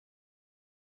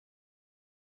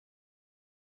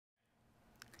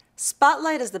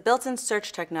Spotlight is the built-in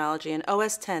search technology in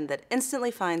OS X that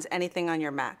instantly finds anything on your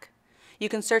Mac. You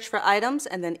can search for items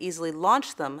and then easily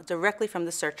launch them directly from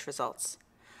the search results.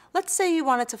 Let's say you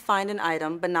wanted to find an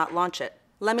item but not launch it.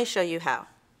 Let me show you how.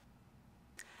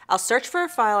 I'll search for a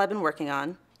file I've been working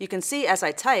on. You can see as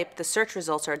I type, the search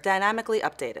results are dynamically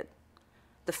updated.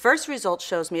 The first result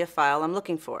shows me a file I'm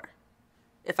looking for.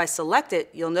 If I select it,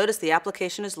 you'll notice the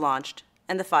application is launched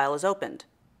and the file is opened.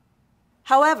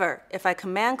 However, if I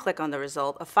command-click on the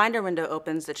result, a Finder window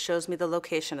opens that shows me the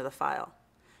location of the file.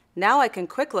 Now I can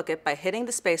quick look it by hitting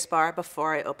the spacebar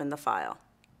before I open the file.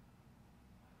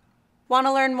 Want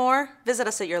to learn more? Visit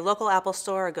us at your local Apple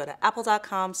store or go to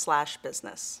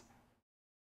apple.com/business.